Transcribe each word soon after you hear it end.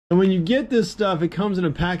And when you get this stuff, it comes in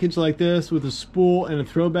a package like this with a spool and a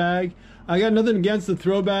throw bag. I got nothing against the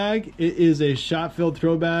throw bag. It is a shot-filled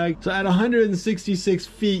throw bag. So at 166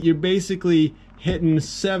 feet, you're basically hitting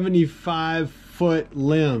 75-foot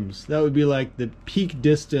limbs. That would be like the peak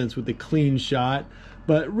distance with a clean shot,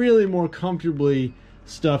 but really more comfortably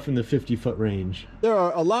stuff in the 50-foot range. There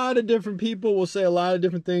are a lot of different people will say a lot of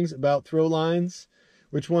different things about throw lines,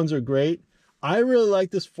 which ones are great. I really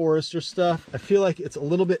like this Forester stuff. I feel like it's a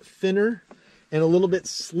little bit thinner and a little bit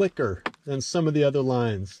slicker than some of the other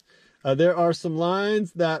lines. There are some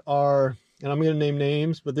lines that are, and I'm going to name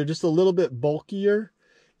names, but they're just a little bit bulkier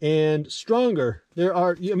and stronger. There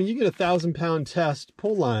are, I mean, you get a 1,000-pound test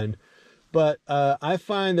pull line, but I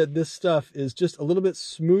find that this stuff is just a little bit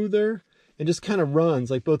smoother and just kind of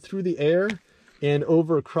runs like both through the air and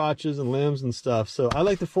over crotches and limbs and stuff. So I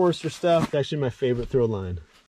like the Forester stuff. It's actually my favorite throw line.